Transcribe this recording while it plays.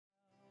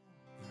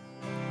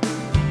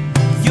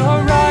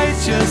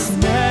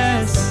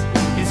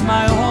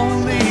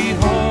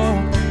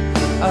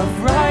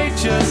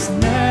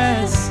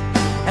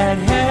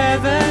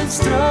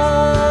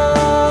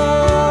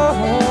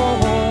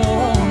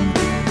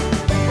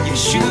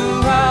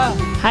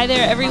Hi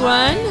there,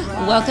 everyone.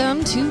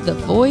 Welcome to the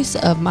Voice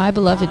of My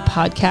Beloved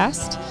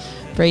podcast.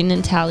 Braden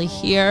and Tally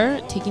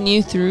here, taking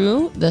you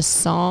through the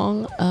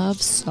Song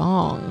of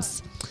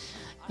Songs.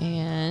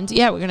 And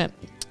yeah, we're going to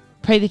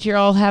pray that you're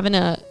all having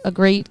a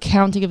great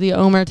counting of the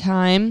Omer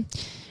time,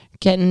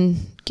 getting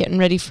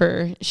ready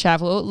for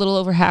Shavuot, a little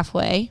over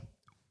halfway.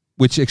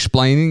 Which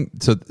explaining,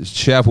 so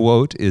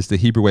Shavuot is the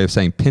Hebrew way of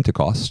saying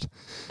Pentecost.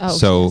 Oh,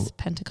 so yes,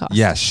 Pentecost.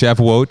 Yeah,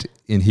 Shavuot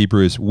in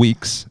Hebrew is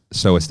weeks,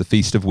 so it's the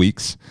Feast of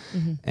Weeks.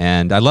 Mm-hmm.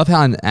 And I love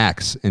how in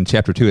Acts, in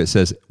chapter 2, it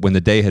says, when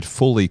the day had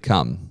fully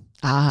come.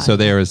 So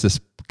there is this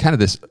kind of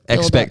this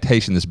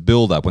expectation, this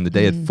build-up, when the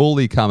day had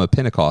fully come of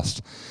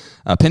Pentecost.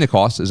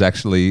 Pentecost is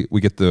actually,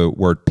 we get the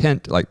word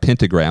pent, like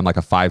pentagram, like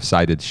a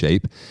five-sided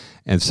shape.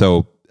 And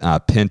so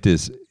pent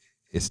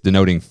it's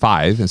denoting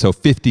five, and so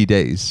 50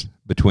 days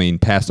between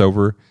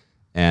Passover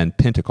and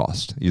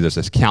Pentecost. There's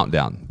this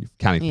countdown. You're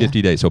counting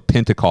 50 days. So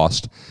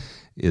Pentecost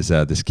is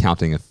this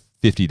counting of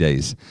 50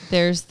 days.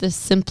 There's the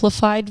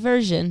simplified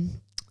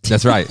version.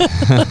 That's right.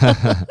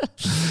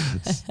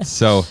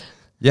 So,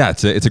 yeah,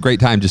 it's a great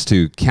time just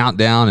to count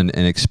down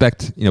and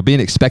expect, be in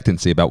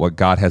expectancy about what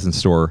God has in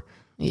store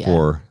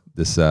for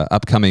this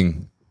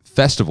upcoming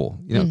festival.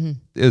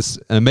 It's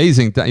an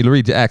amazing thing. You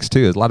read Acts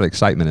 2, there's a lot of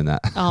excitement in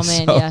that. Oh,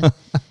 man, yeah.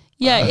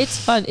 Yeah, it's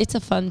fun. It's a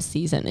fun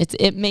season.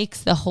 It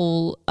makes the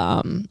whole,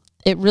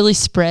 it really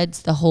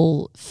spreads the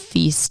whole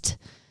feast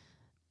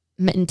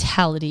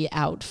mentality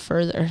out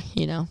further,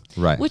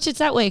 Right. Which it's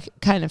that way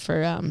kind of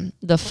for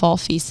the fall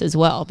feast as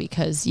well,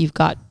 because you've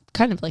got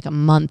kind of like a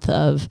month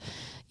of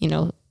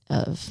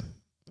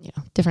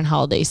different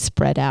holidays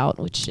spread out,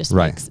 which just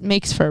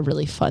makes for a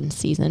really fun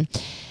season.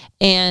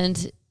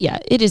 And yeah,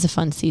 it is a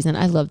fun season.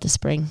 I love the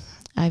spring.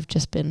 I've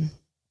just been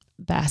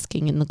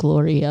basking in the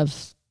glory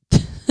of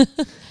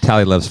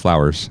Tally loves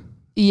flowers.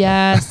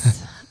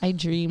 Yes, I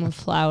dream of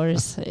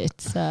flowers.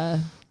 It's I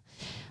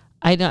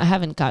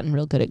haven't gotten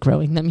real good at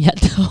growing them yet,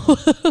 though.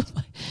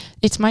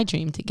 It's my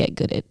dream to get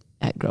good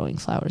at growing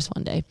flowers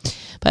one day.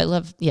 But I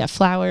love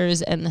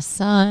flowers and the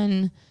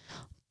sun,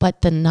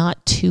 but the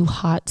not too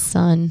hot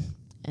sun,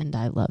 and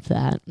I love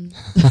that.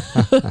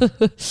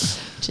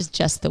 Which is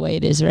just the way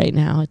it is right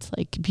now. It's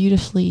like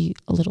beautifully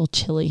a little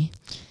chilly,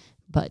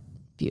 but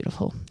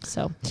beautiful.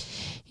 So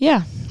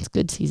yeah, it's a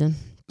good season.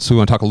 So we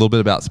want to talk a little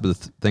bit about some of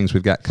the things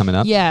we've got coming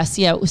up? Yes,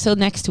 yeah. So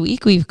next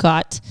week we've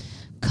got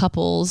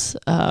couples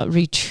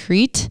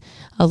retreat,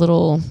 a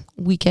little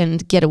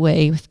weekend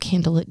getaway with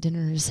candlelit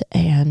dinners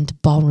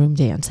and ballroom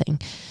dancing.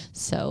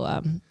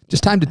 So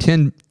just time to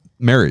tend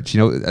marriage.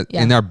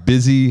 In our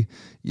busy,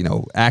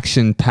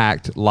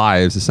 action-packed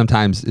lives,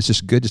 sometimes it's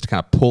just good just to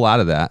kind of pull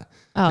out of that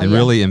and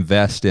really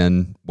invest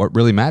in what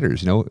really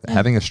matters.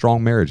 Having a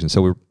strong marriage. And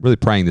so we're really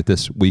praying that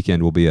this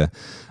weekend will be a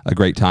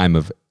great time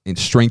of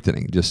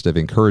strengthening, just of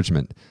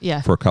encouragement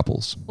for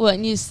couples. Well,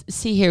 and you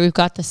see here, we've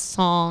got the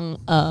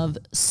Song of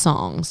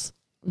Songs,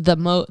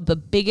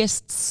 the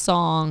biggest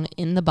song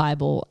in the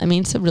Bible. I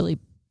mean, this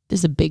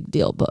is a big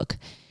deal book.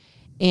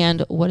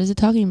 And what is it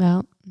talking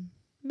about?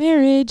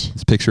 Marriage.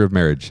 It's a picture of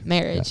marriage.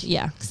 Marriage, yes.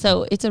 Yeah.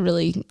 So it's a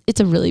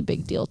really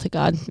big deal to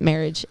God,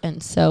 marriage.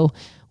 And so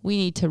we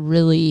need to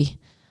really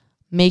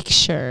make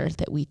sure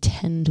that we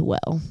tend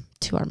well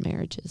to our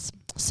marriages.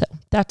 So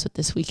that's what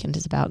this weekend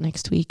is about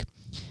next week.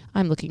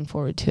 I'm looking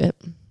forward to it.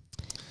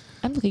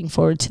 I'm looking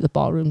forward to the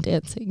ballroom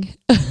dancing.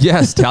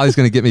 Yes, Tally's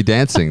going to get me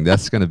dancing.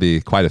 That's going to be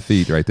quite a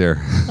feat right there.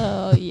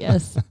 Oh,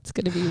 yes. It's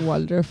going to be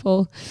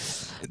wonderful.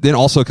 Then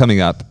also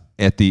coming up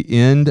at the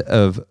end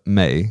of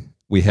May,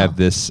 we have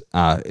this,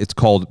 it's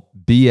called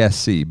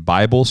BSC,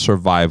 Bible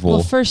Survival.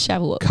 Well, first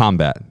Shavuot.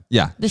 Combat.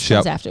 Yeah. This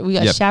comes after. We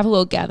got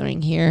Shavuot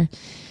gathering here,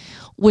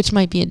 which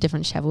might be a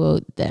different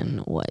Shavuot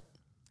than what.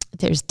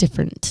 There's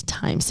different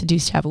times to do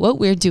Shavuot.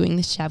 We're doing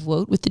the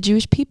Shavuot with the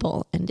Jewish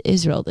people and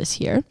Israel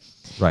this year.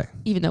 Right.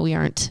 Even though we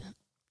aren't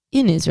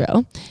in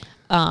Israel.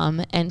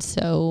 And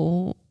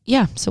so,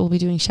 so we'll be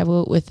doing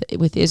Shavuot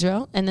with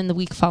Israel. And then the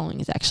week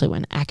following is actually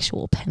when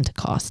actual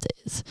Pentecost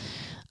is,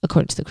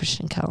 according to the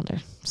Christian calendar.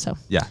 So,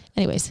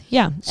 anyways,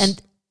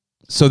 And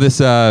so this,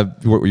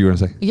 what were you going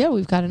to say? Yeah,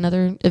 we've got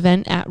another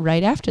event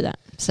right after that.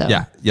 So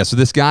Yeah. So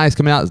this guy is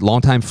coming out, his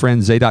longtime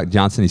friend, Zadok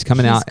Johnson. He's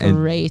coming out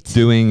and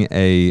doing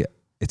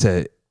it's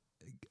an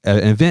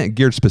event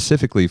geared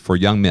specifically for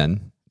young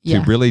men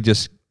to really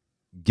just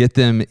get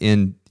them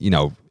in,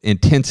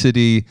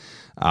 intensity,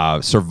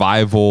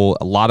 survival,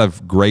 a lot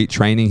of great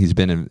training. He's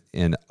been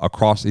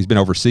he's been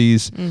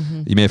overseas.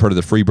 Mm-hmm. You may have heard of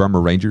the Free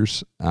Burma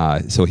Rangers.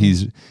 So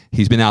he's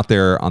been out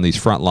there on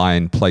these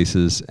frontline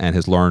places and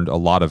has learned a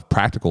lot of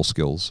practical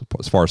skills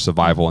as far as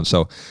survival. And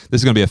so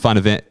this is going to be a fun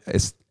event.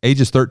 It's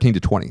ages 13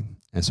 to 20.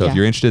 And so if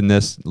you're interested in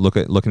this, look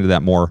into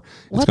that more.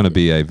 It's going to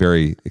be a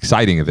very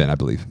exciting event, I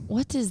believe.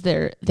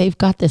 They've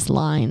got this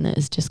line that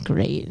is just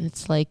great.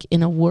 It's like,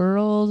 in a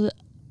world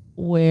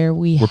where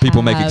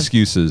people make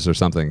excuses or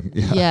something.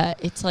 Yeah,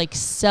 it's like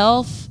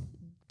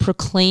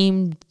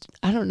self-proclaimed,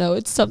 I don't know,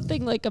 it's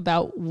something like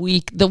about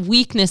the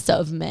weakness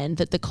of men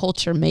that the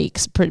culture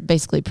makes,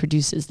 basically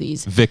produces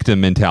these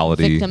victim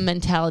mentality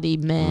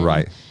men.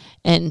 Right.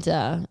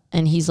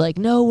 And he's like,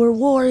 no, we're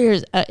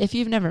warriors. If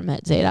you've never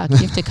met Zadok, you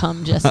have to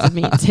come just to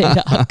meet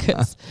Zadok,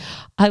 because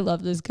I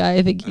love this guy.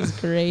 I think he's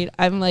great.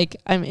 I'm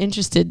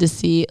interested to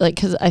see, like,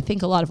 because I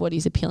think a lot of what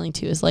he's appealing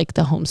to is like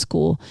the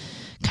homeschool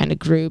kind of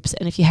groups.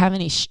 And if you have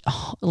any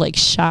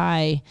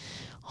shy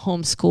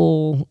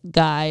homeschool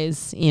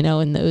guys, you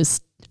know, in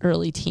those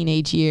early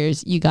teenage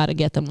years, you got to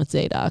get them with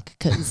Zadok,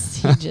 because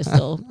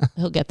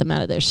he'll get them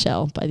out of their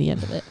shell by the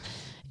end of it.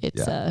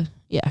 It's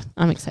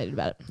I'm excited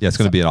about it. Yeah, it's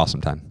going to be an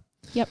awesome time.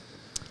 Yep.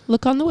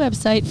 Look on the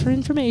website for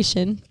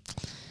information,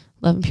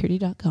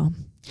 loveandpurity.com.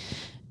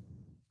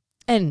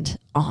 And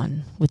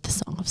on with the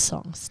Song of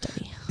Songs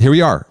study. Here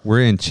we are.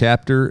 We're in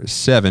chapter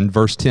 7,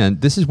 verse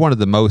 10. This is one of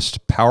the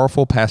most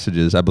powerful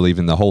passages, I believe,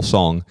 in the whole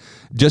song,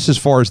 just as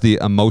far as the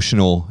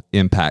emotional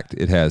impact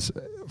it has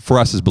for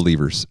us as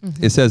believers.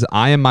 Mm-hmm. It says,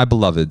 I am my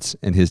beloved's,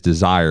 and his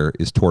desire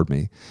is toward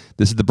me.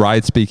 This is the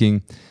bride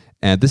speaking,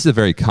 and this is a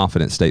very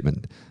confident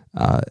statement.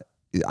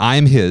 I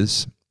am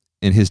his,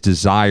 and his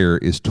desire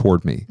is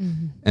toward me.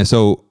 Mm-hmm. And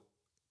so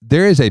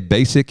there is a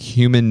basic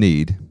human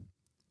need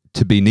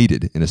to be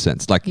needed, in a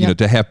sense, like, you know,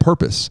 to have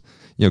purpose.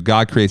 You know,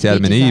 God creates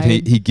Adam and Eve,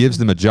 and he gives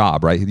them a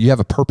job, right? You have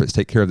a purpose,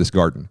 take care of this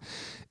garden.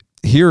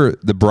 Here,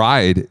 the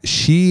bride,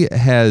 she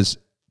has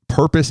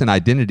purpose and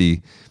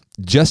identity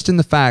just in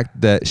the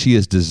fact that she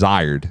is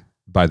desired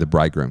by the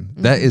bridegroom.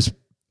 Mm-hmm.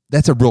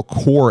 That's a real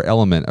core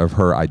element of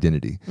her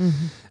identity.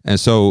 Mm-hmm. And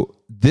so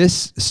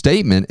this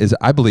statement is,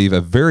 I believe,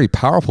 a very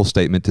powerful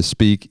statement to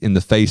speak in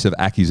the face of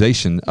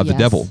accusation of the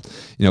devil.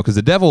 You know, because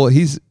the devil,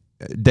 he's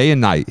day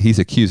and night, he's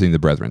accusing the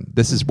brethren.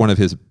 This is one of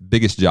his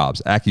biggest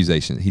jobs,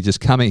 accusation. He's just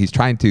coming, he's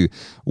trying to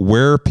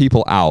wear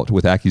people out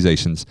with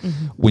accusations.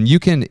 Mm-hmm. When you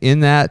can, in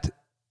that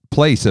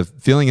place of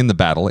feeling in the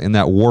battle, in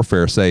that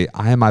warfare, say,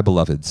 I am my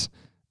beloved's,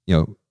 you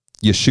know,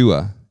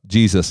 Yeshua,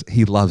 Jesus,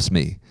 he loves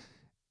me.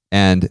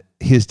 And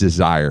his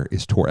desire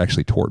is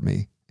toward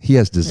me. He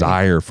has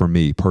desire for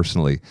me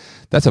personally.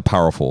 That's a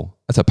powerful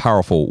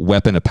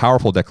weapon, a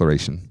powerful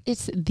declaration.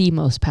 It's the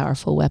most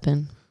powerful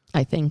weapon,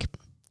 I think.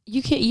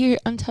 You're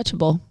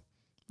untouchable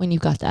when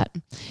you've got that.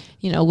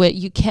 You know,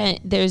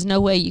 there's no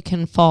way you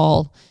can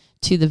fall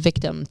to the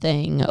victim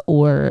thing,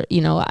 or,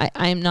 you know,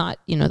 I'm not,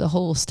 you know, the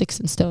whole sticks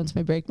and stones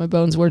may break my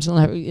bones, words will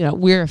never, you know,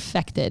 we're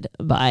affected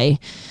by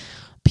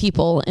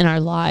people in our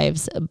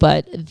lives,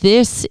 but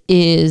this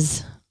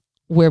is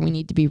where we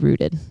need to be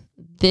rooted.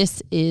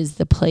 This is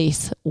the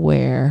place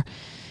where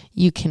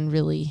you can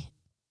really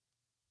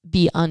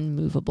be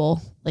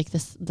unmovable, like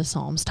the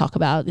Psalms talk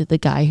about the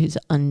guy who's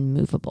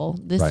unmovable.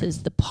 This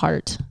is the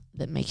part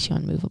that makes you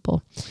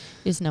unmovable,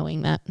 is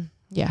knowing that,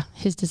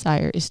 his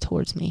desire is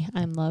towards me.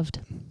 I'm loved.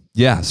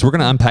 Yeah, so we're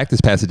going to unpack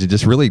this passage and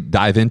just really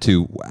dive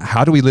into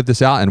how do we live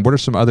this out, and what are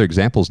some other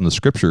examples in the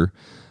scripture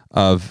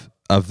of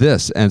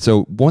this. And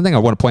so one thing I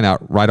want to point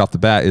out right off the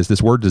bat is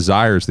this word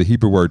desire is the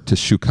Hebrew word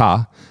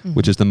teshukah,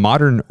 which is the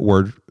modern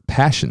word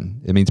passion.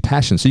 It means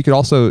passion. So you could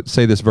also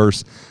say this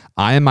verse,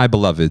 I am my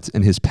beloved's,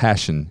 and his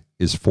passion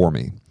is for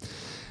me.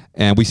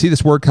 And we see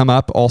this word come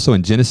up also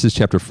in Genesis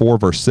chapter 4,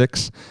 verse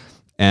 6.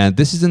 And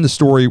this is in the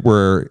story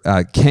where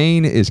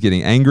Cain is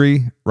getting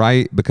angry,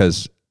 right?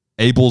 Because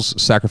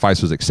Abel's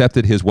sacrifice was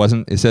accepted, his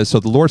wasn't. It says, so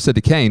the Lord said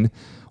to Cain,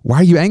 why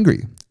are you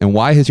angry? And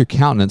why has your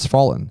countenance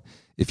fallen?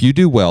 If you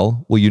do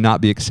well, will you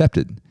not be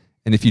accepted?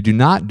 And if you do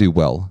not do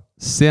well,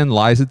 sin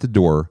lies at the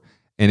door,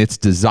 and its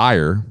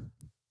desire,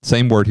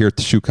 same word here,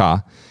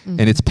 teshukah,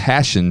 and its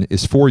passion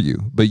is for you,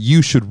 but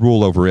you should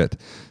rule over it.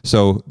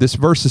 So this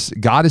verse,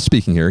 God is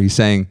speaking here. He's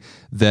saying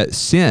that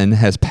sin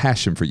has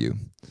passion for you.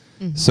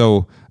 Mm-hmm.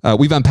 So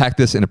we've unpacked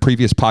this in a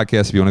previous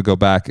podcast. If you want to go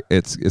back,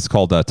 it's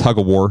called Tug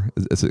of War.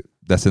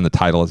 That's in the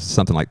title. It's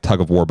something like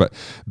Tug of War. But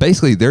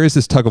basically, there is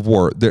this tug of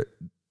war.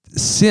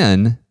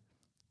 Sin,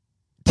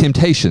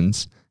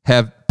 temptations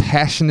have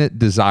passionate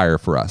desire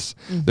for us.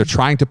 Mm-hmm. They're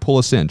trying to pull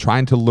us in,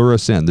 trying to lure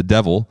us in. The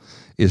devil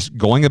is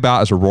going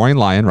about as a roaring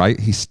lion, right?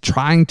 He's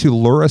trying to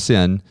lure us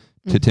in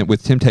to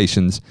with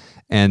temptations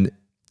and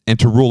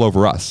to rule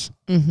over us,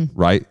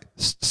 right?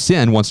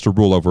 Sin wants to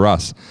rule over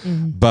us,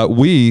 but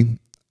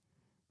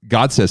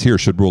God says here,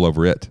 should rule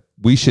over it.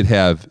 We should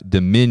have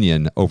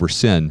dominion over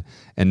sin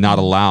and not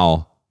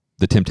allow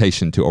the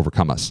temptation to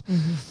overcome us.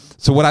 Mm-hmm.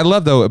 So what I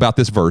love, though, about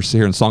this verse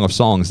here in Song of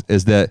Songs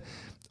is that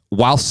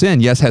while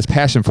sin, yes, has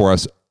passion for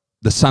us,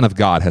 the Son of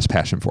God has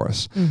passion for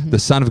us. Mm-hmm. The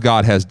Son of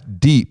God has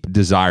deep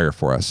desire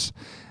for us.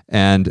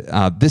 And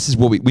this is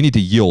what we need to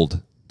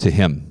yield to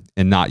him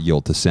and not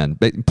yield to sin.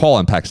 But Paul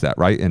unpacks that,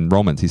 right? In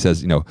Romans, he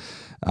says, who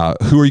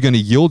are you going to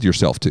yield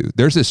yourself to?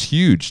 There's this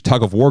huge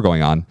tug of war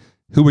going on.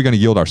 Who are we going to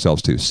yield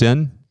ourselves to?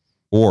 Sin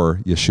or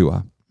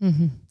Yeshua?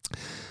 Mm-hmm.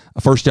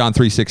 1 John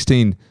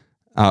 3:16,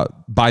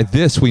 by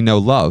this we know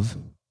love.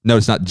 No,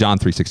 it's not John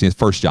 3:16. It's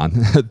 1 John.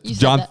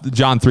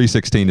 John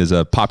 3:16 is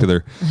a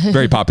popular,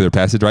 very popular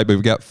passage, right? But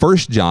we've got 1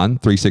 John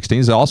 3:16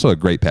 is also a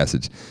great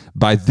passage.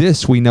 By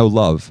this we know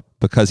love,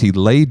 because he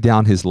laid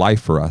down his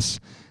life for us,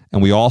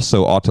 and we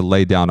also ought to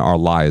lay down our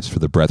lives for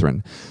the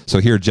brethren. So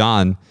here,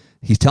 John,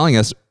 he's telling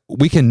us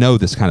we can know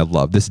this kind of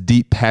love, this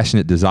deep,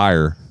 passionate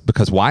desire,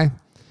 because why?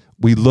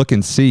 we look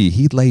and see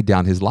he laid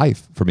down his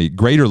life for me.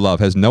 Greater love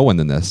has no one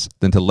than this,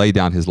 than to lay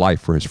down his life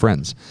for his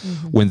friends.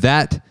 Mm-hmm. When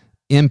that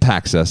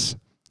impacts us,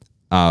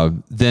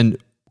 then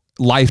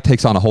life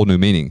takes on a whole new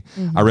meaning.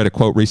 Mm-hmm. I read a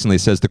quote recently. It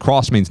says, the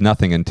cross means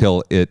nothing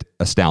until it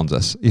astounds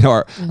us.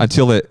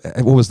 Until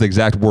what was the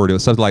exact word? It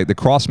was something like, the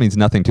cross means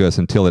nothing to us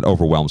until it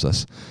overwhelms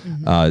us.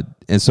 Mm-hmm.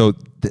 And so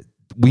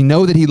we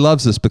know that he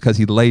loves us because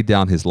he laid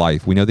down his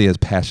life. We know that he has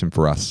passion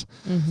for us.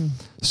 Mm-hmm.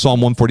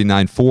 Psalm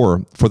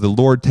 149:4, for the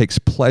Lord takes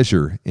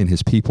pleasure in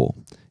his people.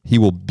 He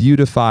will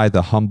beautify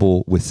the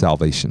humble with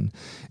salvation.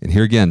 And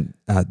here again,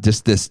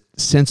 just this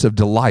sense of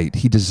delight.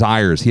 He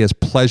desires, he has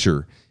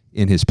pleasure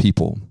in his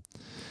people.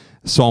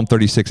 Psalm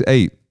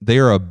 36:8, they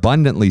are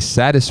abundantly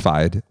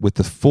satisfied with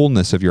the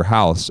fullness of your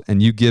house,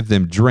 and you give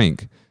them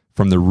drink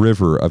from the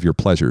river of your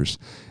pleasures.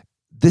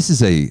 This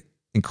is a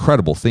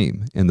incredible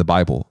theme in the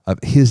Bible of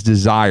his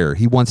desire.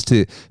 He wants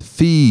to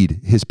feed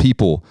his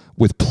people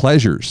with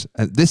pleasures.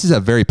 This is a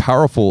very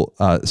powerful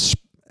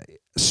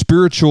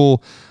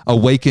spiritual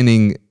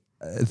awakening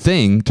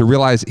thing to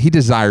realize he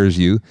desires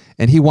you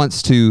and he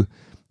wants to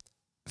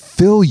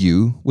fill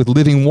you with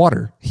living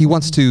water. He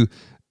wants to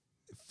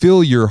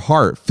fill your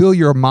heart, fill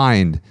your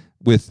mind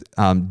with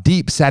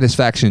deep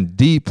satisfaction,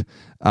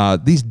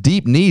 these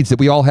deep needs that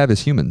we all have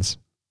as humans.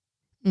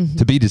 Mm-hmm.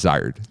 To be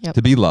desired,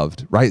 to be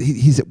loved, right?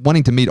 He's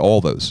wanting to meet all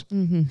those.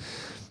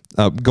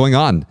 Mm-hmm. Going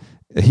on,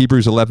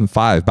 Hebrews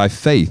 11:5, by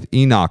faith,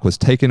 Enoch was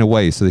taken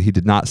away so that he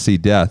did not see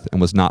death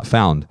and was not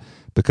found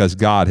because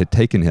God had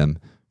taken him.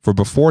 For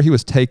before he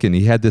was taken,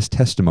 he had this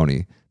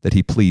testimony that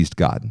he pleased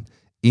God.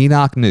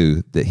 Enoch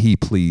knew that he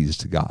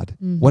pleased God.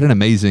 Mm-hmm. What an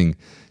amazing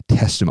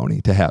testimony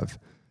to have,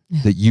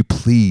 that you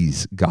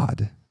please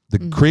God, the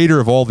creator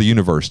of all the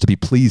universe, to be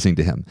pleasing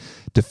to him,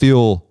 to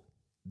feel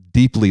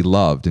deeply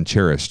loved and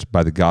cherished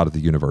by the God of the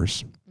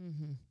universe.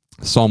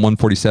 Mm-hmm. Psalm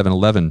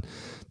 147:11,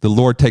 the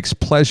Lord takes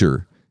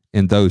pleasure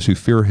in those who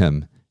fear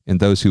him and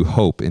those who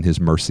hope in his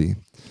mercy.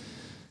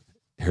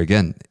 Here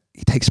again,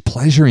 he takes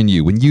pleasure in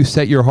you. When you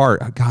set your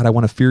heart, God, I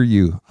want to fear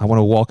you. I want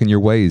to walk in your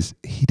ways.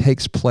 He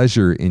takes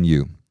pleasure in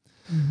you.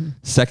 Mm-hmm.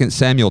 2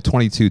 Samuel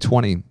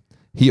 22:20,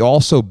 he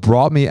also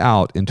brought me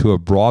out into a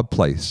broad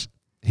place.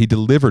 He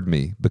delivered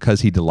me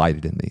because he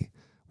delighted in me.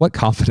 What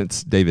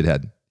confidence David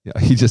had. Yeah,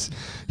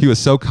 he was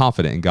so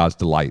confident in God's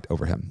delight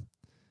over him.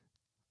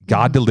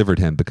 God delivered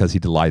him because he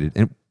delighted.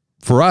 And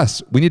for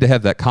us, we need to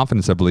have that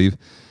confidence, I believe,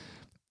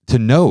 to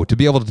know, to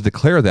be able to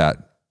declare that,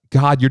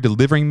 God, you're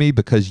delivering me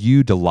because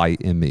you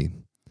delight in me.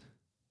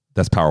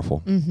 That's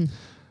powerful. Mm-hmm.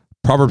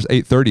 Proverbs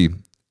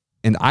 8:30,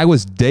 and I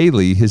was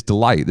daily his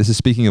delight. This is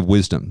speaking of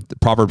wisdom.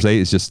 Proverbs 8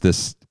 is just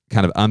this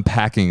kind of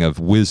unpacking of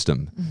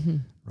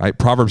wisdom, right?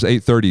 Proverbs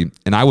 8:30,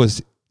 and I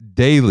was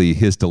daily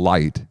his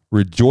delight,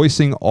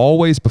 rejoicing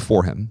always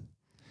before him.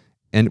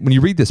 And when you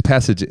read this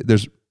passage,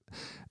 there's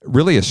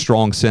really a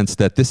strong sense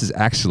that this is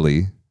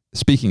actually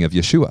speaking of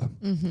Yeshua.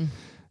 Mm-hmm.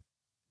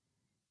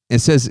 It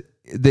says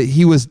that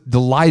he was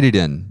delighted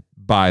in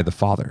by the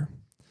Father,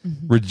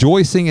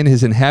 rejoicing in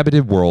his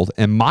inhabited world,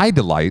 and my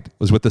delight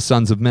was with the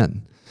sons of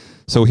men.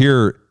 So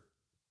here,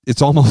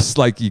 it's almost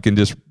like you can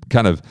just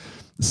kind of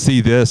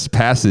see this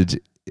passage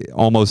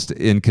almost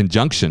in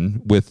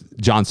conjunction with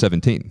John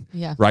 17,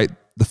 right?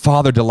 The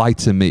Father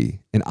delights in me,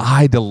 and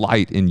I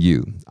delight in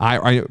you.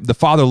 The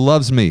Father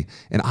loves me,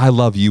 and I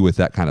love you with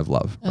that kind of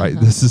love, right?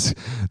 This is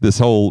this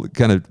whole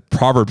kind of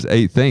Proverbs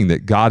 8 thing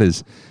that God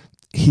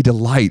he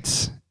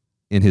delights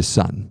in his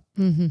Son,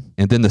 and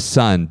then the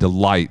Son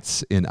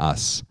delights in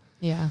us.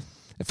 Yeah.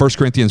 1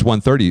 Corinthians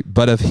 1:30,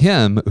 but of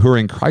him who are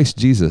in Christ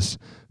Jesus,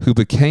 who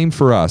became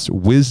for us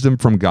wisdom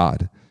from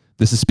God.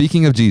 This is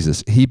speaking of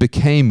Jesus. He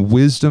became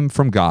wisdom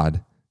from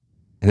God.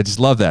 And I just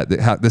love that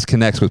how this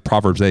connects with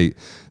Proverbs 8,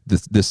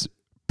 this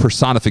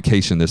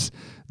personification, this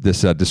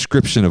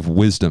description of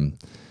wisdom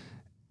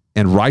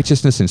and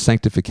righteousness and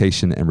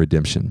sanctification and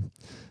redemption.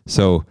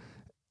 So,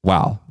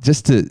 wow,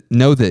 just to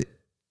know that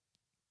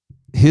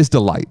his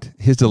delight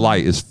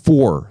is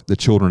for the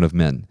children of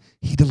men.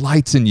 He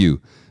delights in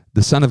you.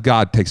 The Son of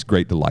God takes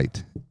great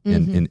delight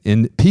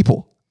in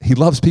people. He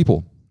loves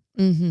people.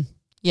 Mm-hmm.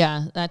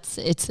 Yeah,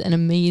 it's an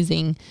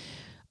amazing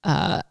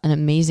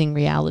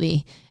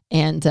reality.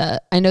 And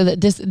I know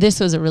that this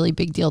was a really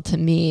big deal to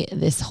me,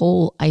 this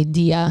whole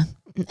idea.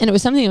 And it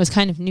was something that was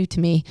kind of new to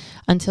me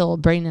until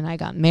Braden and I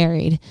got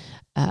married,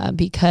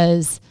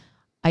 because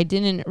I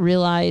didn't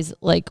realize,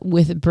 like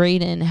with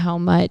Braden, how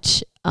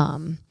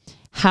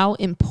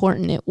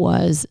important it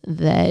was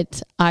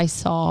that I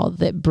saw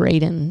that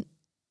Braden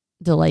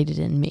delighted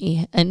in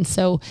me. And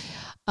so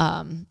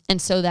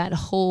that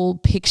whole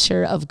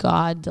picture of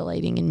God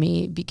delighting in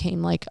me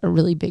became like a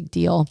really big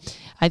deal.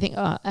 I think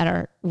at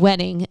our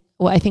wedding,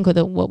 I think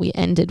what we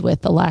ended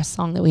with, the last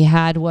song that we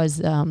had was,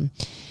 and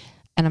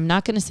I'm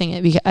not going to sing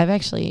it because I've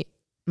actually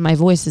my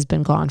voice has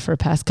been gone for the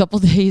past couple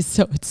days,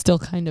 so it's still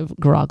kind of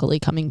groggily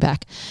coming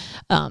back.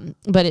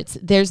 But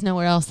there's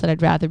nowhere else that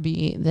I'd rather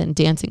be than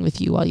dancing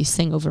with you while you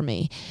sing over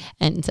me.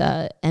 And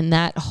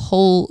that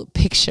whole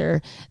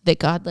picture that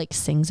God like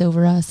sings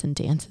over us and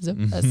dances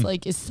over us,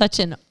 like, is such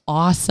an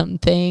awesome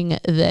thing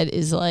that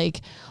is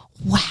like,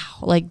 wow,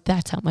 like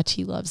that's how much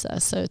he loves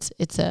us. So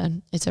it's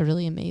a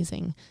really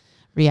amazing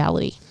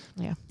reality.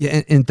 Yeah.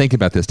 Yeah. And think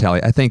about this,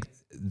 Tally. I think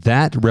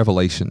that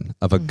revelation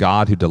of a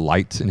God who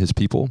delights in his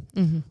people,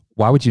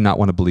 why would you not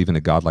want to believe in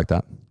a God like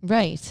that?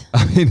 Right.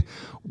 I mean,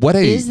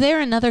 is there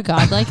another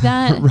God like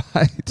that?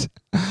 Right.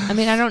 I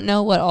mean, I don't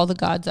know what all the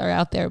gods are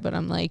out there, but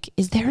I'm like,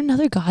 is there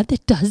another God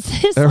that does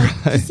this?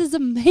 Like, this is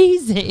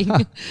amazing.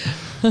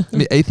 I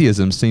mean,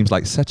 atheism seems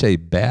like such a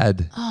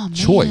bad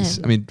choice.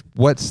 I mean,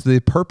 what's the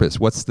purpose?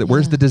 Where's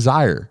the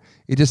desire?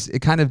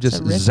 It kind of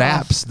just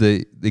zaps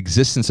the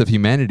existence of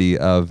humanity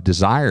of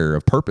desire,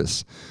 of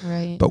purpose.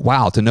 Right. But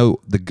wow, to know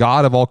the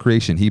God of all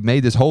creation, he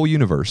made this whole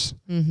universe,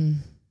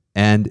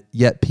 and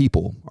yet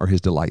people are his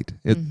delight.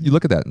 You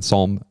look at that in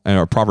Psalm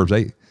or Proverbs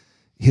 8.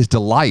 His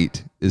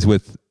delight is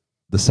with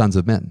the sons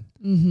of men.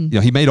 You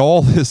know, he made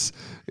all this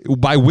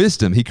by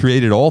wisdom. He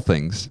created all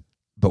things,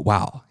 but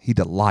wow, he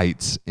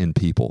delights in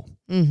people.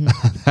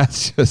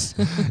 That's just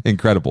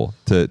incredible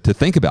to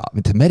think about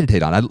and to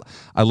meditate on.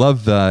 I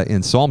love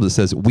in Psalms it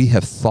says, "We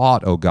have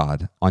thought, O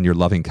God, on your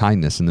loving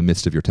kindness in the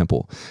midst of your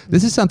temple."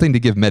 This is something to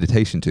give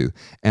meditation to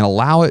and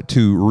allow it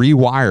to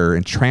rewire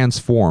and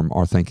transform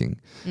our thinking.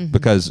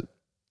 Because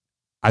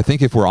I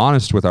think if we're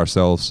honest with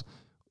ourselves,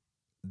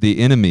 the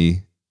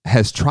enemy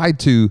has tried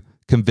to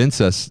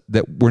convince us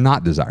that we're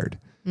not desired.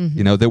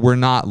 You know, that we're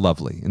not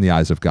lovely in the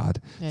eyes of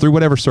God through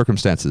whatever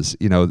circumstances.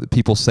 You know,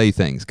 people say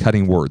things,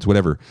 cutting words,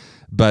 whatever.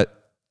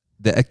 But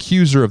the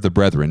accuser of the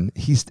brethren,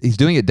 he's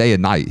doing it day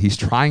and night. He's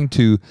trying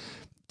to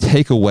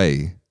take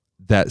away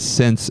that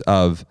sense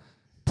of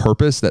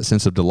purpose, that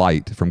sense of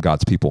delight from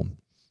God's people.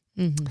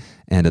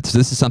 And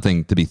this is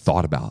something to be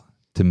thought about,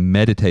 to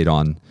meditate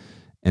on,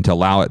 and to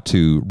allow it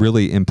to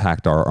really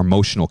impact our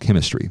emotional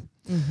chemistry.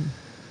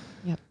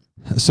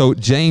 So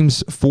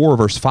James 4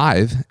 verse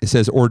 5, it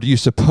says, "Or do you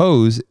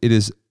suppose it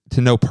is to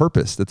no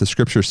purpose that the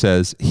scripture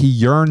says he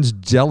yearns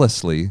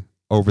jealously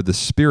over the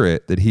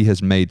spirit that he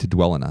has made to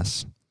dwell in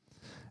us?"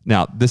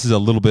 Now, this is a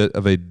little bit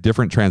of a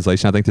different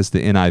translation. I think this is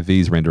the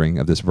NIV's rendering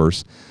of this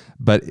verse,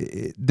 but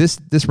this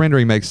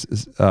rendering makes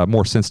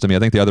more sense to me. I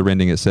think the other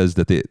rendering, it says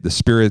that the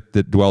spirit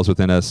that dwells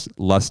within us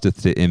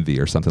lusteth to envy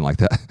or something like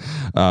that.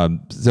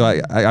 So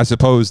I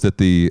suppose that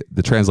the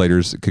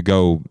translators could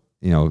go,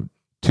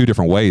 two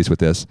different ways with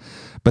this,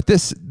 but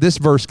this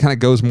verse kind of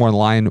goes more in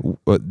line.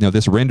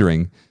 This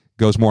rendering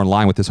goes more in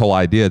line with this whole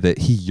idea that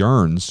he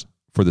yearns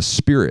for the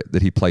spirit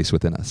that he placed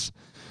within us.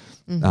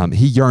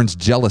 He yearns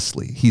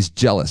jealously. He's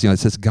jealous. It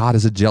says God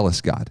is a jealous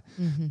God.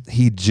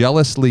 He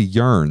jealously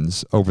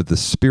yearns over the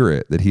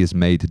spirit that he has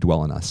made to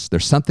dwell in us.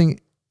 There's something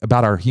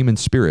about our human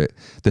spirit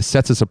that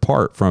sets us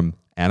apart from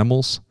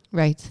animals,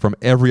 right? From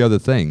every other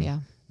thing. Yeah.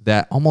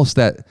 That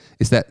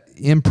is that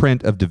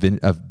imprint of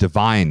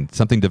divine,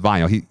 something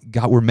divine.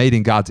 We're made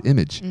in God's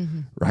image,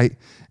 right?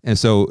 And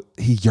so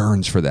he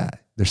yearns for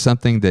that. There's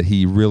something that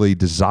he really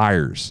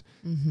desires.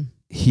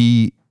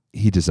 He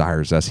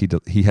desires us.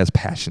 He has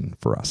passion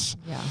for us.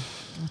 Yeah,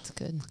 that's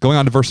good. Going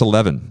on to verse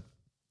 11.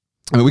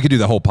 I mean, we could do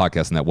the whole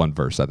podcast in that one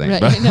verse, I think.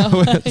 Right,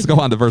 Let's go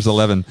on to verse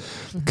 11.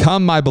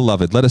 "Come, my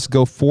beloved, let us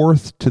go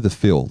forth to the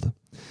field."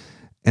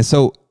 And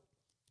so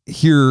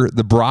here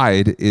the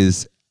bride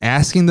is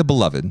asking the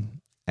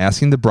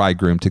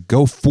bridegroom to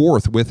go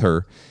forth with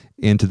her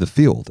into the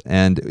field.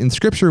 And in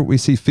Scripture, we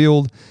see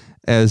field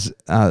as,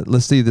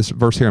 let's see this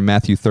verse here in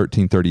Matthew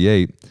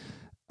 13:38.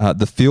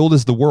 "The field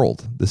is the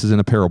world." This is in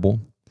a parable.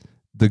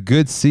 "The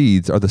good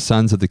seeds are the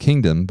sons of the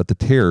kingdom, but the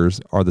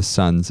tares are the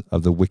sons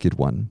of the wicked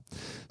one."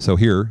 So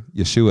here,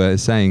 Yeshua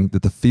is saying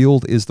that the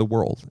field is the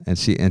world. And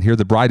here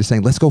the bride is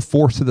saying, let's go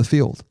forth to the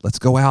field. Let's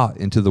go out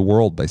into the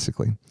world,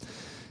 basically.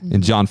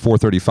 In John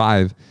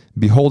 4:35,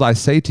 "Behold, I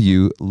say to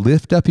you,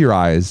 lift up your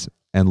eyes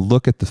and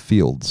look at the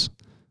fields,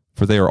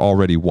 for they are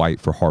already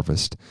white for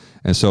harvest."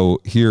 And so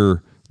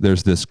here,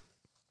 there's this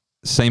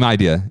same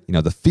idea.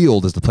 The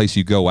field is the place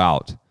you go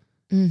out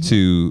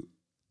to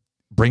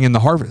bring in the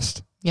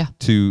harvest. Yeah.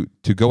 To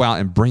go out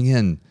and bring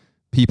in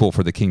people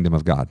for the kingdom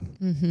of God.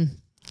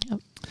 Yep.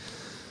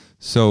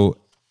 So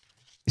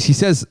she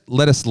says,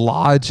 "Let us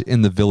lodge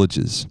in the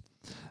villages."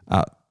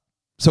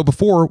 So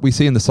before, we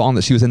see in the song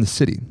that she was in the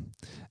city.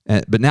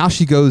 But now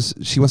she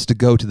wants to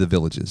go to the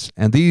villages.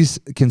 And these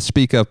can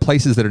speak of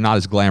places that are not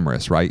as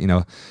glamorous, right?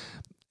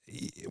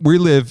 We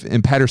live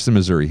in Patterson,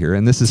 Missouri here,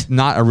 and this is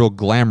not a real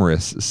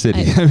glamorous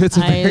city.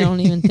 I don't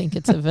even think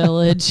it's a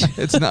village.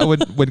 It's not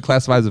would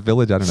classify as a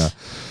village. I don't know.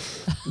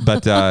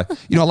 But, a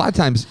lot of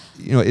times,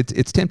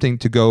 it's tempting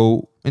to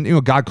go,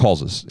 and, God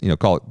calls us,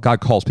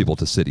 God calls people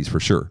to cities for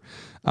sure.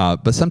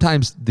 But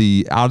sometimes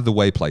the out of the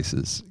way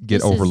places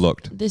get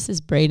overlooked. This is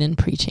Braden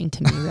preaching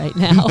to me right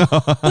now.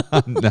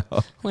 No.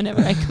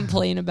 Whenever I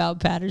complain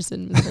about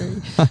Patterson,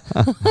 Missouri.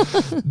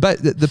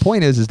 But the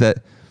point is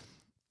that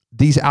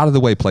these out of the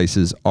way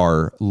places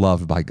are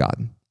loved by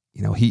God.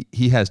 You know,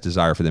 he has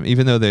desire for them,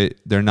 even though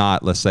they're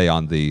not, let's say,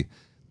 on the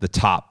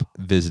top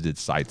visited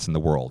sites in the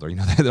world, or, you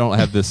know, they don't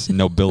have this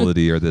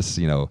nobility or this,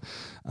 you know,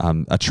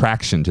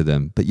 attraction to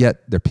them, but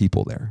yet they're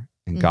people there.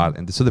 And God,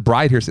 and so the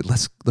bride here said,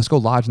 let's go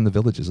lodge in the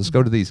villages. Let's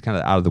go to these kind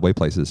of out of the way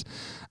places.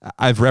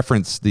 I've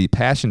referenced the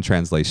Passion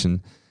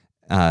Translation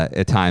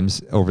at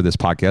times over this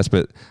podcast,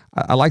 but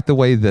I like the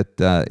way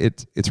that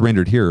it's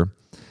rendered here.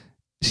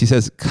 She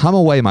says, "Come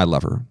away, my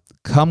lover.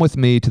 Come with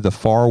me to the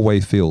faraway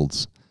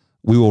fields.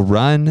 We will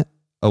run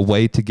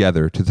away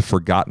together to the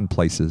forgotten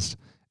places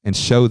and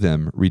show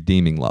them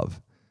redeeming love."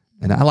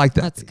 And I like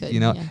that. That's good. You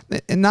know,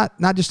 and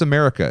not just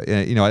America.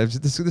 You know,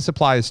 this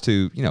applies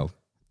to, you know,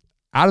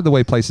 out of the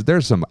way places.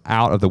 There's some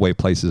out of the way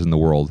places in the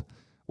world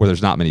where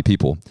there's not many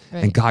people,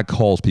 and God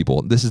calls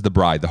people. This is the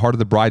bride. The heart of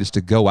the bride is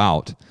to go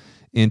out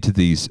into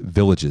these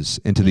villages,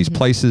 into these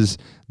places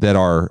that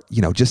are, you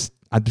know, I'm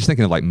just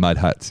thinking of like mud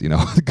huts, you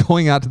know,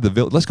 going out to the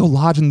village. Let's go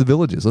lodge in the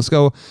villages. Let's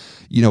go,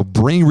 you know,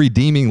 bring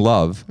redeeming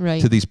love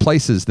to these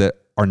places that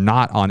are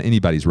not on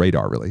anybody's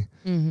radar, really,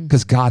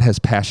 because God has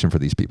passion for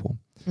these people.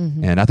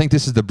 And I think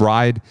this is the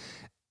bride.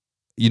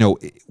 You know,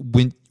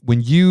 when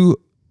you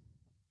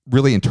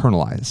really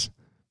internalize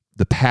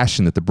the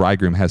passion that the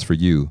bridegroom has for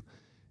you,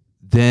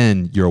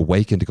 then you're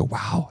awakened to go,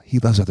 wow, he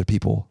loves other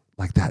people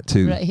like that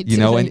too. Right, you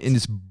know, and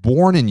it's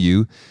born in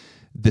you,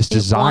 this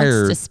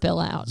desire wants to spill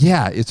out.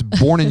 Yeah, it's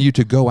born in you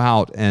to go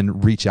out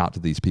and reach out to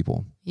these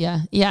people.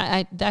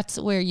 Yeah. That's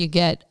where you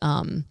get,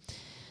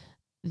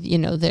 you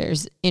know,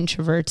 there's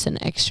introverts and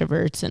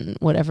extroverts and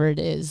whatever it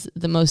is.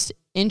 The most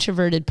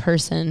introverted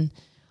person,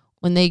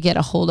 when they get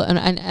a hold of,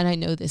 and I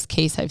know this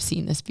case, I've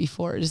seen this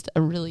before, just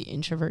a really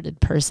introverted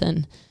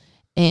person,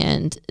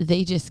 and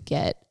they just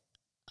get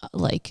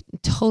like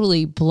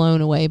totally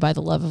blown away by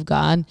the love of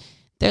God.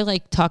 They're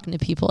like talking to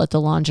people at the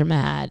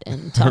laundromat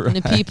and talking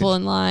to people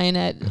in line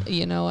at,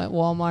 you know, at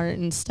Walmart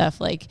and stuff.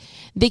 Like,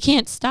 they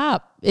can't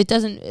stop. It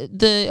doesn't,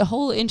 the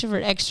whole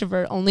introvert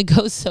extrovert only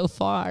goes so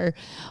far,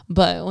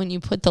 but when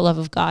you put the love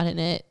of God in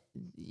it,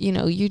 you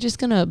know, you're just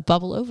going to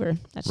bubble over.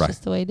 That's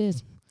just the way it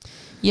is.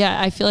 Yeah.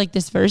 I feel like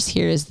this verse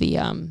here is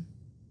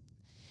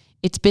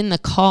it's been the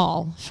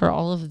call for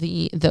all of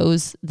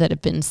those that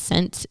have been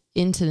sent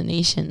into the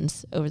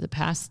nations over the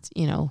past,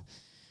 you know,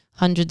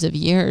 hundreds of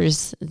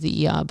years,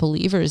 the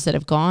believers that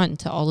have gone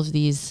to all of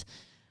these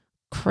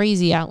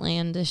crazy,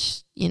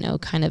 outlandish, you know,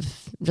 kind of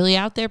really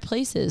out there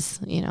places,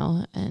 you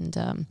know, and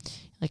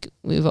like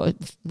we've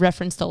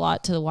referenced a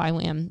lot to the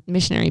YWAM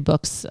missionary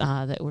books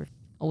that we're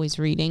always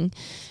reading.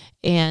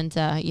 And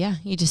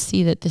you just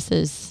see that this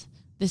is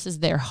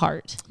their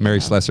heart.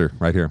 Mary Slessor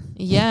right here.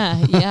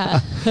 Yeah.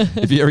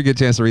 If you ever get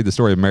a chance to read the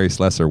story of Mary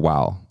Slessor,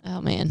 wow.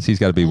 Oh, man. She's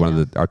got to be one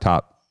of our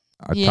top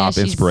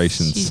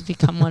inspirations. She's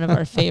become one of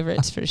our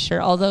favorites for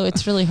sure. Although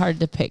it's really hard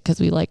to pick because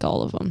we like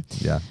all of them.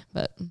 Yeah.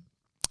 But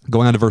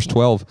going on to verse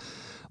 12,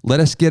 let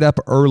us get up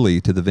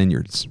early to the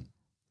vineyards.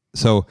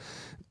 So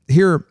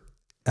here,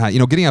 you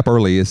know, getting up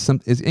early is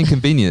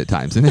inconvenient at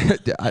times.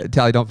 And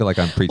Tally, don't feel like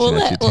I'm preaching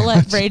at you. We'll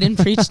let Braden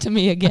preach to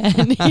me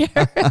again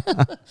here.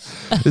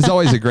 It's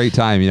always a great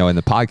time, you know, in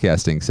the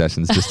podcasting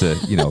sessions, just to,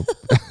 you know,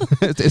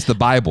 it's the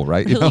Bible,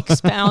 right? Really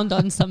expound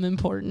on some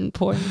important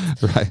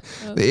points. Right.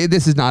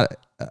 This is not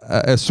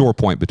a sore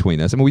point between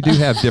us. I mean, we do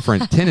have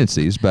different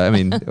tendencies, but I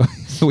mean,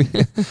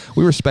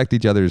 we respect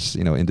each other's,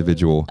 you know,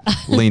 individual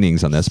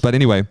leanings on this. But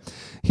anyway,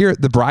 here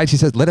the bride, she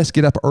says, let us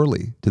get up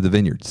early to the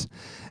vineyards.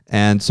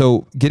 And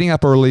so getting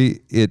up early,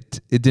 it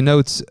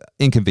denotes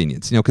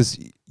inconvenience, you know, because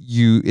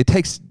it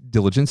takes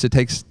diligence. It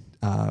takes,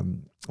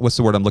 what's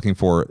the word I'm looking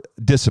for?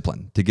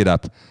 Discipline to get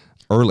up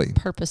early.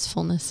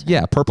 Purposefulness. Right?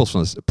 Yeah,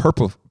 purposefulness.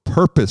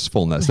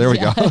 There we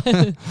go.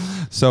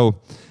 So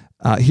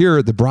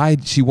here, the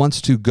bride, she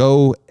wants to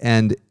go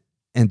and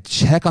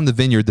check on the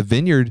vineyard. The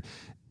vineyard,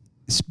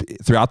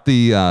 throughout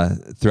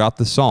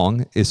the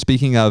song, is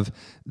speaking of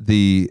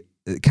the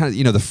kind of,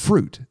 you know, the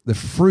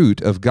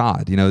fruit of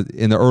God. You know,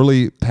 in the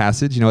early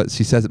passage, you know,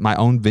 she says, "My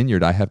own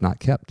vineyard I have not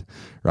kept,"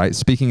 right?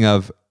 Speaking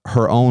of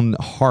her own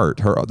heart,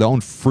 the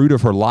own fruit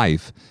of her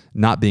life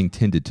not being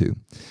tended to.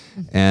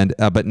 And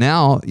but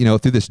now, you know,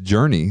 through this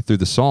journey, through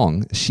the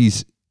song,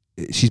 she's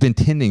been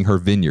tending her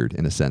vineyard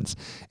in a sense.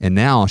 And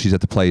now she's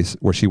at the place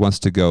where she wants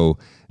to go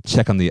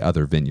check on the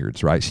other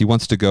vineyards, right? She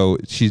wants to go,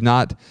 she's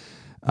not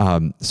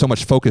so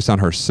much focused on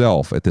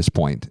herself at this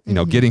point, you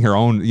know, getting her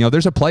own, you know,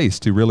 there's a place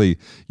to really,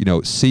 you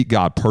know, seek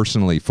God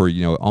personally for,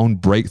 you know, own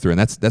breakthrough. And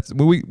that's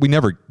we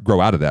never grow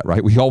out of that,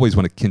 right? We always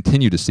want to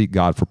continue to seek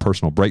God for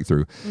personal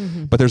breakthrough,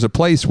 but there's a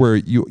place where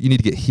you need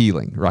to get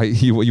healing, right?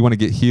 You want to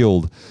get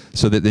healed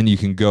so that then you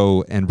can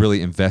go and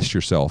really invest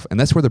yourself. And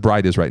that's where the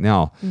bride is right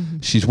now.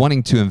 She's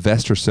wanting to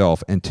invest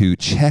herself and to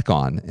check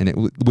on,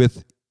 and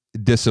with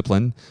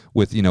discipline,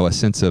 with, you know, a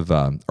sense of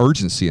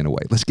urgency in a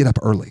way. Let's get up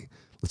early.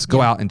 Let's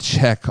go out and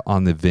check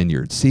on the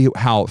vineyard, see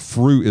how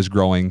fruit is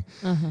growing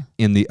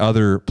in the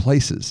other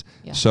places.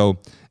 Yeah. So,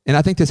 and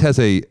I think this has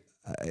a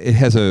it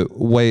has a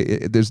way.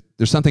 There's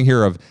something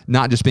here of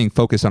not just being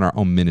focused on our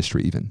own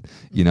ministry, even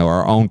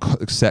our own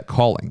set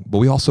calling, but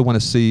we also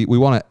want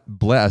to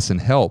bless and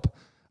help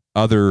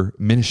other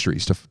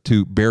ministries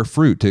to bear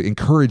fruit, to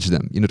encourage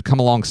them, to come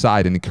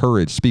alongside and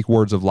encourage, speak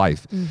words of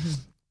life.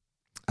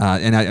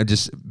 And I've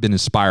just been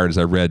inspired as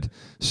I read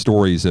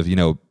stories of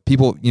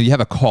people. You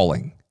have a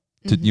calling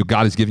to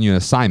God has given you an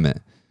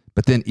assignment.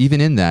 But then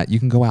even in that, you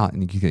can go out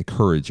and you can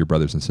encourage your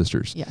brothers and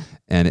sisters. Yeah.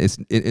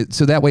 And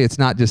so that way it's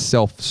not just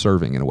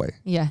self-serving in a way.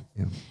 Yeah.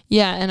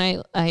 Yeah. And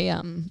I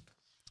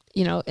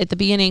at the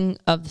beginning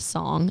of the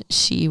song,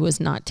 she was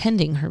not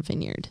tending her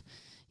vineyard,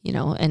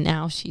 and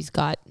now she's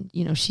got,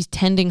 she's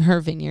tending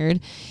her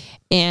vineyard.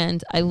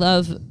 And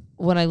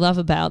what I love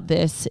about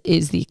this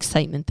is the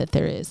excitement that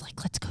there is.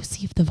 Like, let's go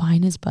see if the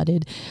vine is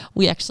budded.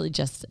 We actually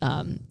just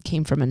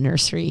came from a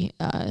nursery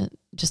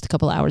just a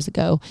couple hours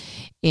ago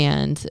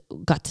and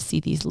got to see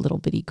these little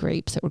bitty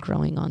grapes that were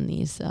growing on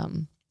these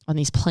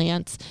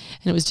plants.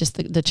 And it was just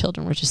the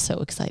children were just so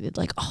excited.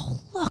 Like,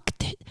 oh, look,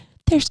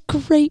 there's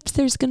grapes.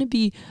 There's going to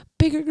be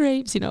bigger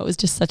grapes. It was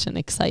just such an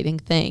exciting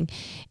thing.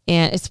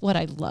 And it's what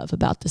I love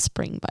about the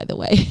spring, by the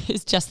way,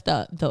 is just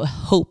the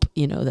hope,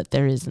 that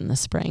there is in the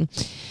spring.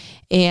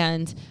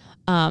 And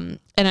when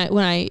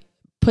I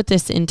put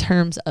this in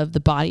terms of the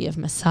body of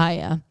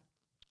Messiah,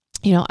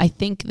 I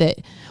think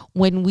that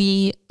when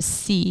we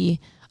see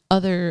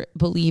other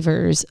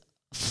believers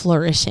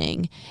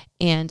flourishing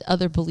and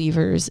other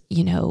believers,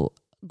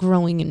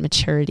 growing in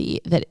maturity,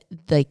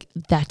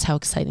 that's how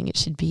exciting it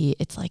should be.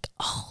 It's like,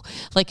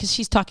 because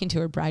she's talking to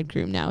her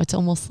bridegroom now. It's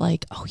almost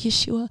like, oh,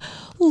 Yeshua,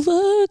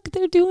 look,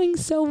 they're doing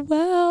so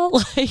well.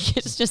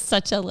 It's just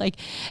such a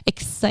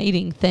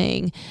exciting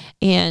thing.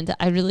 And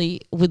I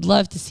really would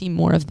love to see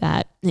more of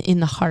that in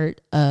the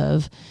heart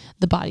of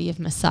the body of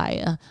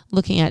Messiah,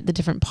 looking at the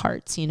different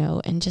parts,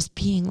 and just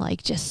being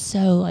just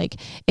so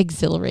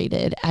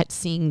exhilarated at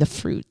seeing the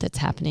fruit that's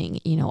happening,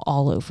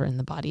 all over in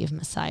the body of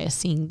Messiah,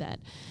 seeing that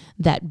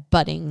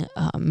budding,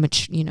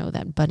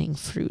 that budding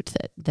fruit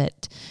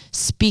that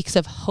speaks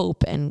of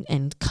hope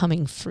and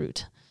coming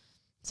fruit.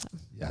 So,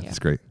 yeah, that's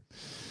great.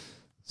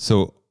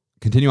 So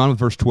continue on with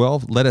verse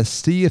 12. Let us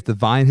see if the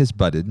vine has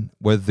budded,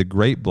 whether the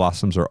grape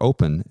blossoms are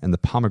open and the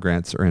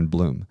pomegranates are in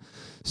bloom.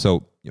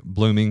 So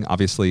blooming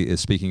obviously is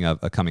speaking of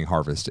a coming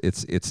harvest.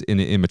 It's in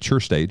an immature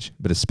stage,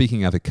 but it's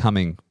speaking of a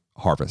coming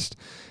harvest.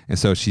 And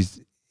so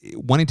she's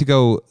wanting to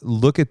go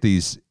look at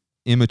these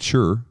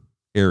immature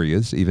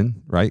areas,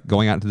 even, right?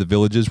 Going out into the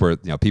villages where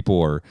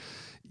people are,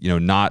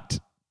 not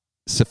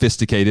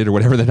sophisticated or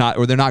whatever.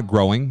 They're not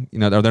growing.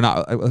 Or they're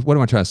not. What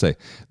am I trying to say?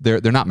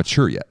 They're not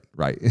mature yet,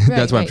 right?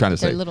 That's what I'm trying to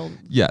say.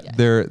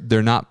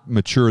 They're not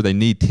mature. They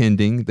need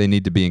tending. They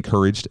need to be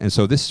encouraged. And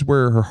so this is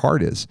where her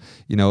heart is.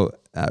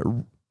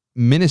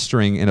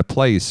 Ministering in a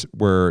place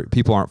where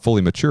people aren't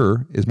fully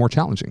mature is more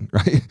challenging,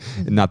 right?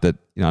 Mm-hmm. Not that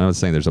I'm not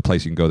saying there's a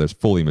place you can go that's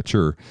fully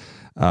mature.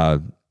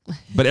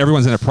 But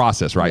everyone's in a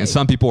process, right? And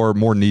some people are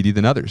more needy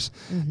than others.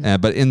 Mm-hmm.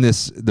 But in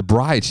the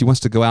bride, she wants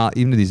to go out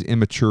even to these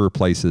immature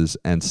places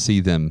and see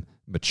them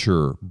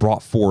mature,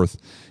 brought forth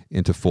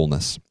into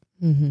fullness.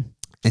 Mm-hmm.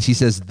 And she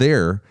says,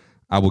 there,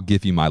 I will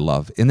give you my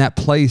love. In that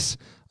place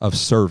of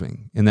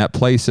serving, in that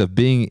place of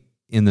being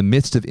in the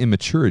midst of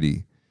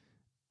immaturity,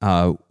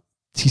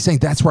 she's saying,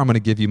 that's where I'm going to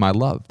give you my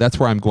love. That's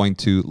where I'm going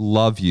to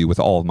love you with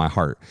all of my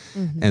heart.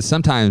 Mm-hmm. And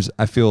sometimes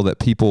I feel that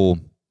people,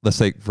 let's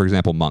say, for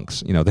example,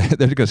 monks, they're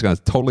just going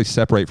to totally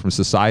separate from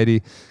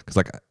society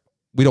because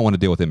we don't want to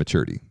deal with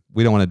immaturity.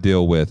 We don't want to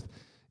deal with,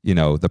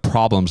 the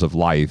problems of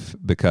life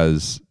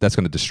because that's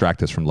going to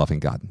distract us from loving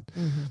God.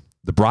 Mm-hmm.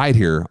 The bride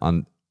here,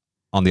 on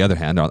the other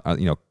hand,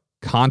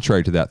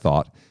 contrary to that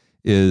thought,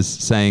 is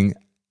saying,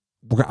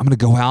 I'm going to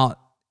go out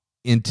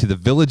into the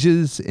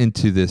villages,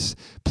 into this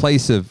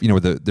place of, where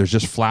there's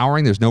just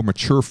flowering, there's no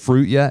mature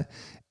fruit yet.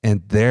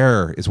 And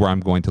there is where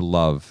I'm going to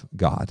love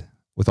God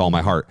with all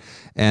my heart.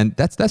 And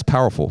that's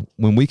powerful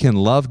when we can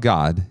love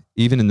God,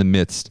 even in the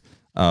midst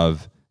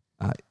of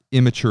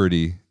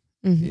immaturity,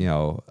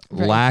 mm-hmm.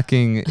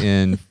 Lacking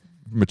in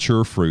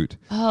mature fruit.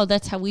 Oh,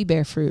 that's how we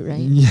bear fruit, right?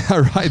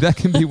 Yeah, right. That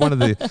can be one of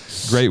the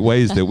great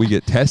ways that we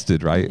get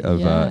tested, right?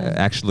 Of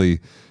actually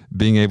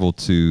being able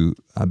to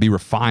be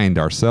refined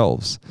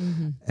ourselves.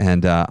 Mm-hmm.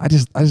 And I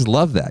just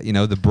love that.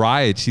 The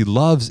bride, she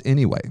loves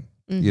anyway.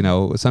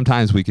 Mm-hmm.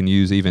 Sometimes we can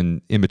use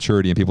even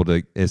immaturity in people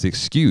as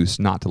excuse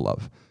not to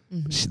love.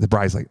 Mm-hmm. The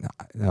bride's like,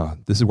 no,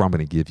 this is where I'm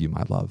going to give you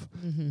my love.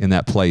 Mm-hmm. In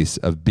that place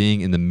of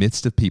being in the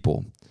midst of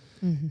people,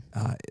 mm-hmm.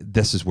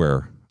 This is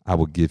where I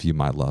will give you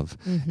my love.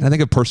 Mm-hmm. And I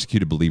think of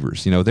persecuted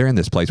believers. They're in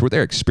this place where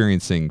they're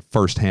experiencing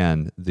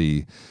firsthand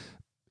the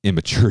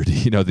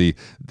immaturity,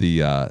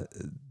 the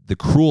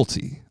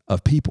cruelty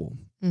of people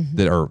mm-hmm.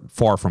 that are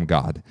far from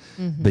God.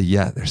 Mm-hmm. But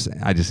yet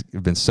I just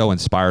have been so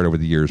inspired over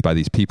the years by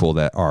these people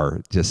that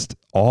are just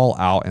all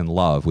out in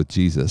love with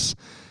Jesus.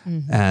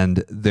 Mm-hmm.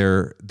 And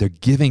they're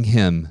giving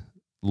him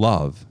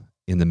love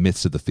in the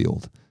midst of the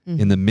field, mm-hmm.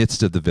 in the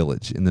midst of the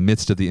village, in the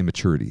midst of the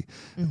immaturity.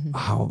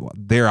 Mm-hmm.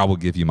 There I will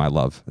give you my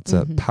love. It's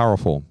mm-hmm. a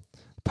powerful,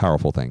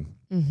 powerful thing.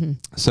 Mm-hmm.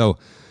 So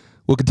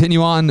We'll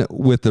continue on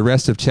with the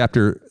rest of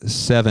chapter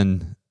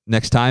 7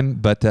 next time,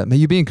 but may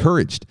you be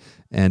encouraged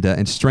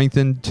and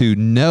strengthened to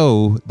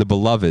know the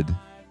beloved.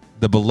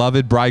 The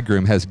beloved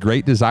bridegroom has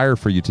great desire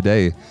for you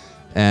today,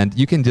 and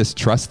you can just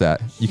trust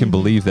that. You can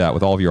believe that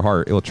with all of your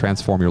heart. It will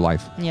transform your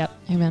life. Yep.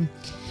 Amen.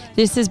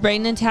 This is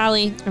Braden and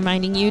Tally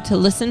reminding you to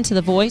listen to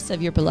the voice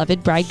of your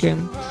beloved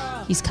bridegroom.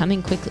 He's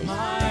coming quickly.